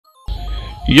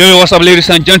Yo, what's up, ladies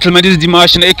and gentlemen? This is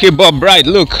Demarshian, aka Bob Bright.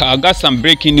 Look, I got some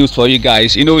breaking news for you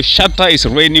guys. You know, Shatta is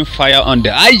raining fire on the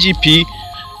IGP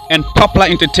and popular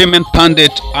entertainment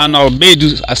pundit Arnold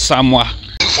Asamoah.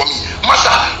 For me, master,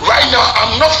 right now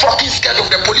I'm not fucking scared of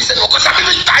the police anymore because I'm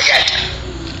even tired.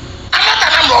 I'm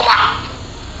not an robber.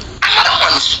 I'm not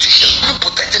an institution. You're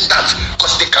protecting that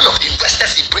because the kind of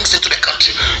investors it brings into the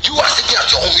country. You are sitting at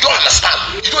your home. You don't understand.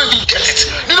 You don't even get it.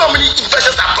 You know how many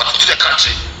investors I brought into the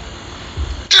country.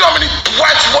 Do you know how many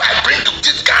white people I bring to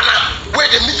this Ghana where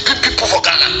they meet good people for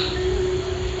Ghana?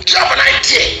 Do you have an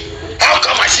idea? How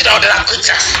come I sit down there and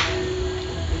critics?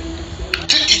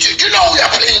 Do you know who we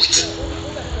are playing with?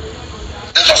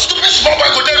 There's a stupid small boy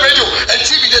go there radio and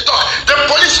TV they talk. The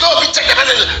police go be check the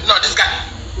person. No, this guy.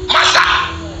 Master.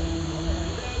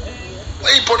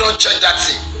 When people don't check that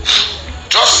thing,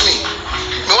 trust me.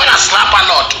 When I slap a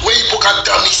lot, when people can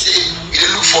tell me say they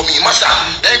look for me, master,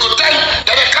 then you go tell that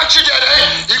the country there,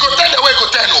 you go tell the way you go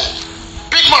tell no.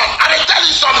 Big man, I dey tell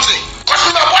you something. Cause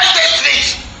me my boys stay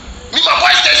street. Me my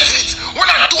boys stay street. When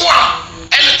I do one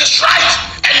and it is right,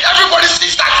 and everybody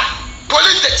sees that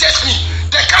police they chase me,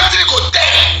 the country go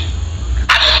there.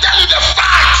 I dey tell you the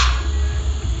fact.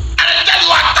 I dey tell you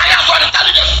I'm tired, so I dey tell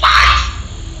you the fact.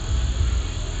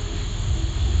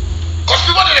 Cause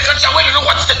people in the country when they know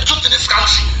what's the truth in this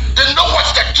country. They know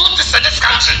what's the truth is in this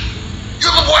country. You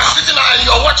people are sitting there and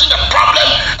you're watching the problem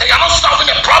and you're not solving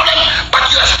the problem, but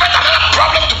you expect another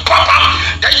problem to pop up.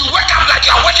 Then you wake up like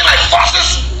you're working like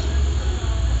forces.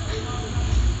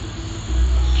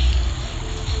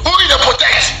 Who you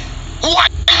protect? Who are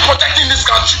you protecting in this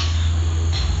country?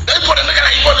 They put a nigga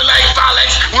like you don't like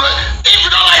violence. If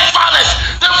you don't like violence,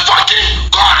 then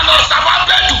fucking go Arnold Asamoah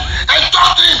Baidoo and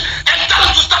talk to him and tell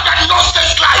him to stop that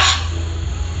nonsense life.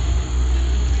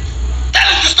 Tell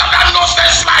him to stop that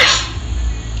nonsense life.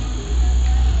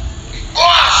 Go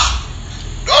ask.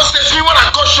 Don't say me when I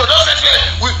go show. Don't say me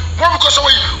when we go show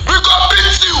we go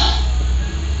beat you.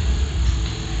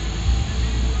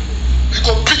 We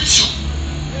go beat you.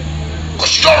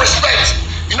 Because you don't respect.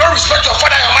 You don't respect your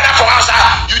father and your mother from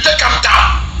outside. You take them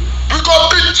down. We go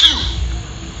beat you.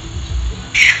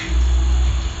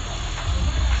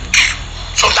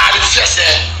 Sometimes it's fierce,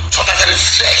 sometimes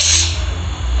it's fierce.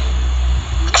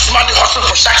 As man they hustle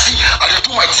for taxi, I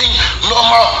do my thing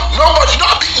normal.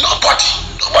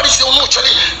 Nobody say oh no,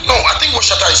 Charlie. No, I think what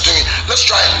Shatta is doing. Let's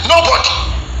try it. Nobody.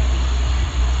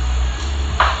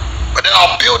 But then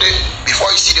I'll build it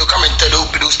before you see they'll come and tell you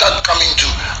they'll start coming to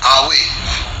our way.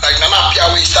 Like Nana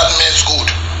Pia we start men's good.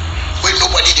 Where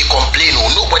nobody they complain or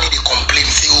nobody they complain.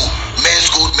 Say oh men's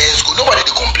good. Nobody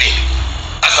they complain.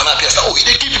 As Nana Pia say oh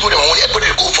they give people the money, everybody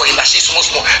they go for him that shit small.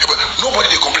 Nobody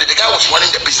they complain. The guy was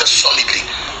running the business solidly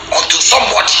until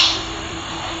somebody.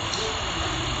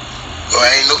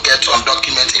 I no get on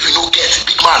document. If you no get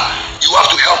big man, you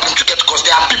have to help him to get because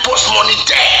there are people's money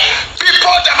there.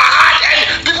 People them are hard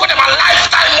and people them are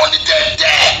lifetime money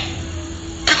there.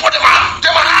 People them are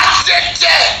hard there.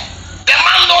 The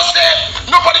man knows there.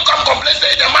 Nobody come complain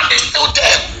say the man they still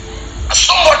there. And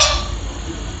somebody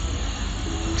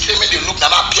say me they look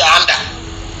Nana Pia under.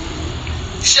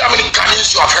 You see how many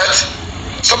Ghanaians you have hurt?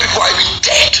 Some people are even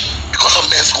dead because of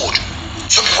men's code.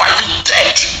 Some people are even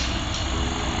dead.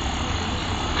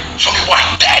 Some people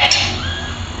are dead.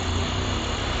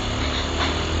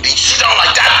 And you sit down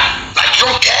like that, like you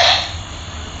don't care.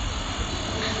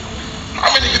 How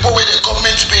many people where the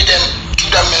government pay them to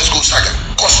that men's code saga?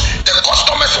 Because the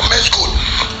customers for men's code,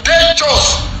 they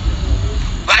chose.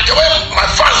 Like the way my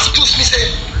fans choose me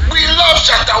say, we love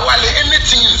Shatta Wale.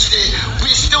 Anything you say, we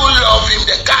still love him.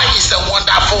 The guy is a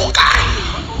wonderful guy.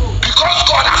 Because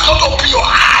God has not opened your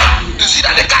eye to see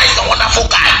that the guy is a wonderful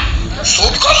guy. So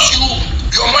because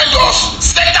your mind was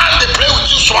Satan, they play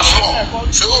with you so small.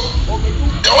 So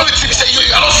the only thing say you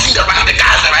are not seeing the guy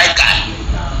is the right guy.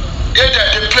 They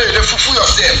play, they fool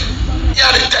yourself.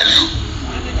 Yeah, they tell you.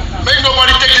 Make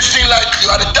nobody take this thing like you.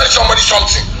 They tell somebody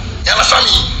something. You understand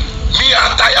me? Me,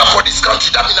 I'm tired for this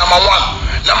country. That be number one.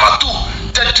 Number two,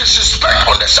 the disrespect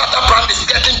on the Shatta brand is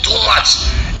getting too much.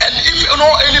 And if you know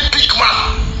any big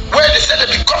man, where they say they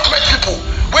be government people,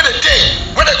 where they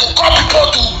go call people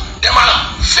to them and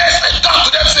face and talk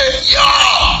to them say, yo,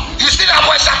 you see that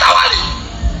boy Shatta Wale?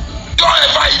 Don't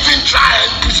ever even try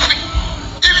and speak.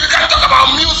 If you can talk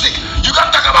about music, you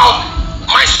can talk about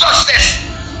my success.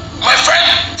 My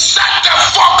friend, shut the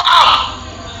fuck up.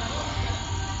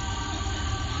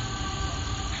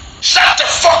 Shut the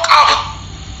fuck up.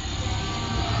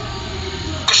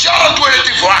 Because y'all don't do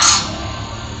anything for us.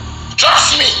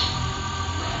 Trust me.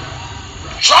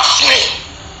 Trust me.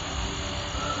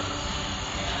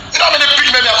 You know how many big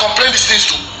men I complain these things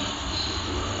to? Do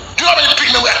you know how many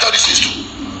big men where I tell this news to.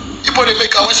 People they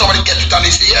make when somebody gets to town,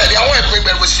 they say, yeah, they want to bring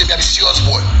me say me, I'm a serious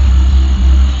boy.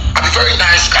 I'm a very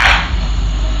nice guy.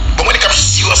 But when it comes to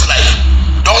serious life,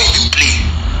 don't even play.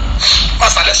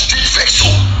 Master, the street vex so.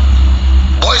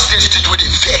 Boys stay street with the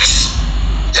vex.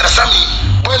 You understand me?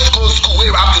 Boys go to school way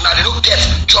up to now, they don't get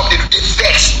job, they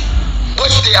vex.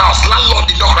 Boys stay house, landlord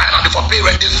they don't right now, they for pay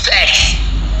rent, they vex.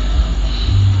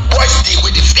 Boys stay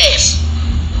with the vex.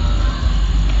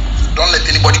 Don't let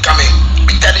anybody come in.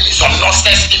 Be telling you some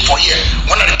nonsense thing for here.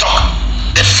 When they talk,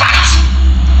 the facts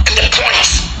and the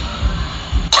points.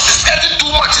 Because it's getting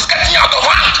too much, it's getting out of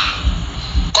hand.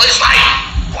 Because it's like,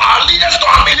 our leaders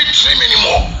don't have any dream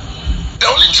anymore.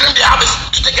 The only dream they have is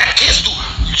to take their kids to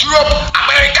Europe,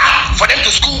 America, for them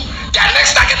to school. Their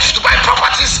next target is to buy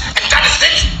properties, and that is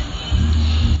it.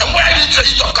 And where are the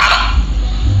youth of Ghana?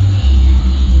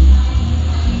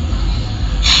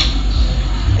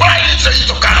 Where are the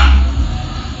youth of Ghana?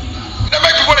 They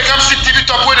make people they come see TV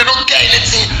talk where they don't get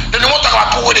anything. Then they want to talk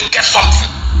about people where they get something.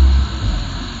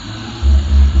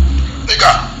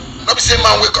 Nigga, let me say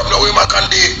man wake up the way man can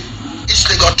they each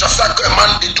they got just like a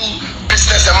man they do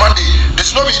business and man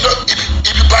there's no be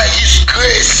if you buy his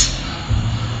grace.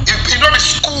 If you know the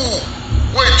school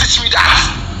where they teach me that.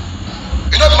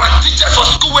 You know my teachers for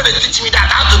school where they teach me that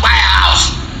how to buy a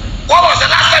house. What was the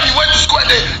last time you went to school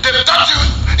and they taught you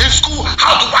in school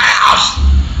how to buy a house?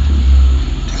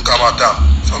 About that.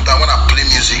 Sometimes when I play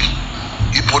music,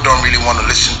 people don't really want to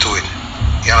listen to it.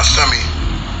 You understand me?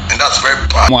 And that's very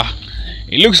bad.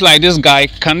 It looks like this guy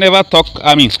can never talk.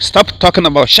 Stop talking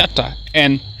about Shatta,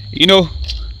 and you know,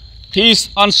 he's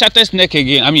on Shatta's neck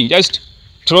again. Just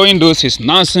throwing his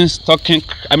nonsense talking.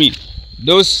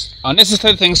 Those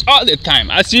unnecessary things all the time,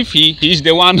 as if he's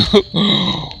the one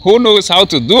who knows how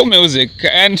to do music.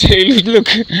 And look,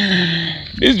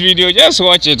 this video, just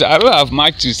watch it. I don't have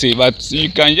much to say, but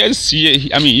you can just see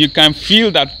it. You can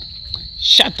feel that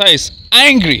Shatta is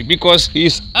angry because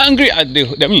he's angry at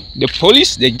the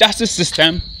police, the justice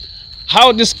system,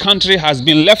 how this country has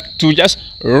been left to just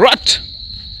rot.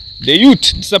 The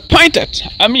youth disappointed.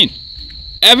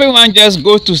 Everyone just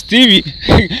goes to TV,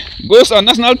 goes on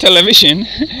national television,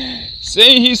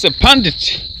 saying he's a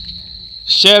pandit,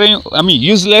 sharing,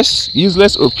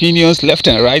 useless opinions left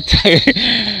and right.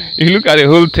 You look at the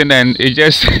whole thing and it's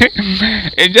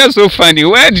just so funny.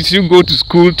 Where did you go to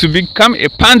school to become a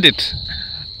pandit?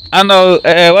 Arnold,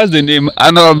 what's the name?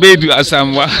 Arnold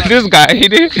Asamoah. This guy, he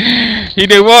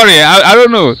the warrior. I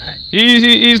don't know.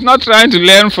 He's not trying to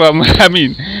learn from,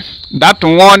 that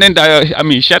warning that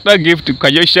Shatta gave to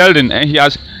Kwadwo Sheldon, and he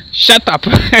has shut up.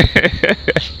 But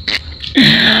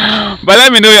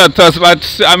let me know your thoughts. But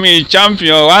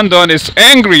champion Sheldon is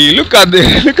angry. Look at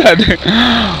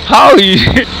how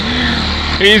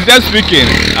he's just speaking.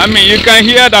 You can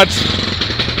hear that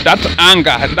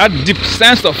anger, that deep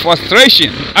sense of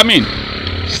frustration.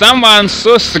 Someone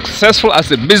so successful as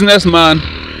a businessman,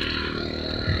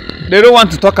 they don't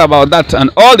want to talk about that, and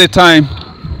all the time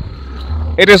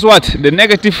it is what? The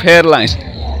negative headlines.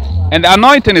 And the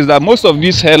annoying thing is that most of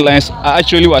these headlines are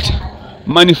actually what?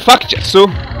 Manufactured. So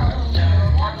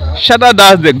Shatta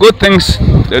does the good things,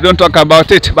 they don't talk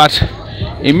about it, but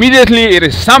immediately it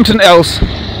is something else.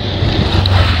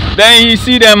 Then you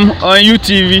see them on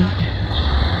UTV,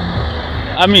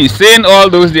 saying all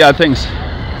those their things.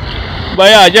 But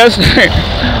yeah, just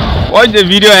watch the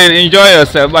video and enjoy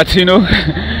yourself. But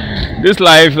this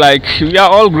life, like, we are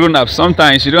all grown up.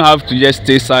 Sometimes you don't have to just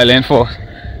stay silent for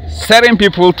certain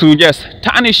people to just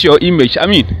tarnish your image.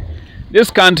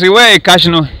 This country where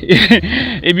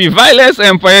it be violence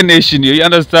empire nation, you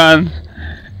understand?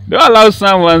 Don't allow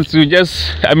someone to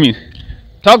just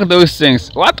talk those things.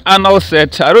 What Arnold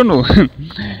said, I don't know.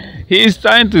 He is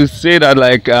trying to say that,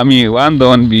 like, one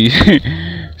don't be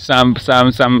some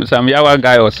yawa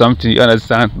guy or something, you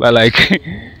understand? But like,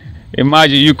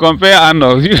 imagine you compare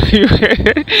Arnold.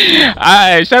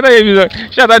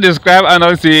 Shatta describe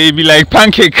Arnold, say it be like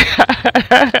pancake.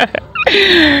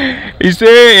 He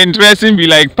say interesting be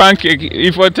like pancake.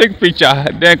 If I take picture,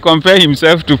 then compare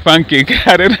himself to pancake.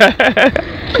 I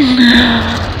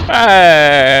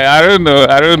don't know.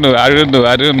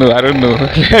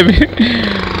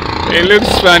 It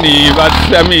looks funny, but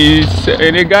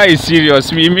the guy is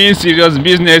serious. We mean serious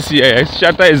business here.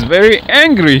 Shatta is very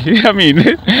angry.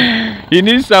 He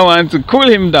needs someone to cool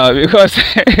him down, because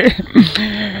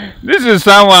this is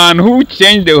someone who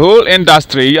changed the whole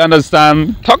industry. You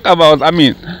understand? Talk about,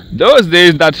 those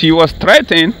days that he was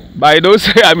threatened by those,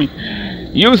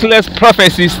 useless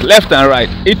prophecies left and right.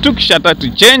 It took Shatta to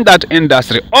change that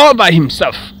industry all by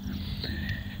himself.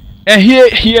 And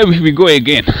here we go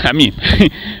again.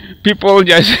 people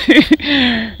just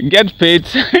get paid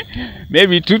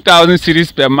maybe 2,000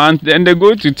 cedis per month, then they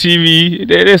go to TV,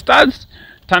 they start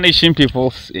tarnishing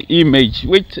people's image,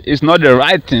 which is not the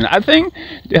right thing. I think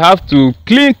they have to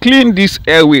clean these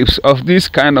airwaves of this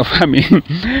kind of, I mean,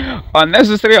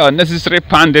 unnecessary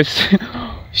pundits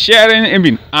sharing, I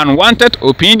mean, unwanted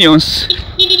opinions.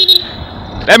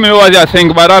 Let me know what you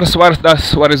think, but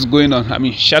that's what is going on. I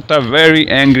mean, Shatta very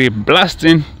angry,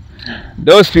 blasting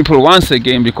those people once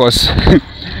again because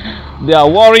they are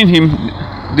worrying him,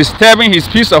 disturbing his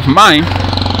peace of mind.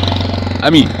 I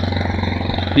mean,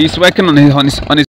 he's working on his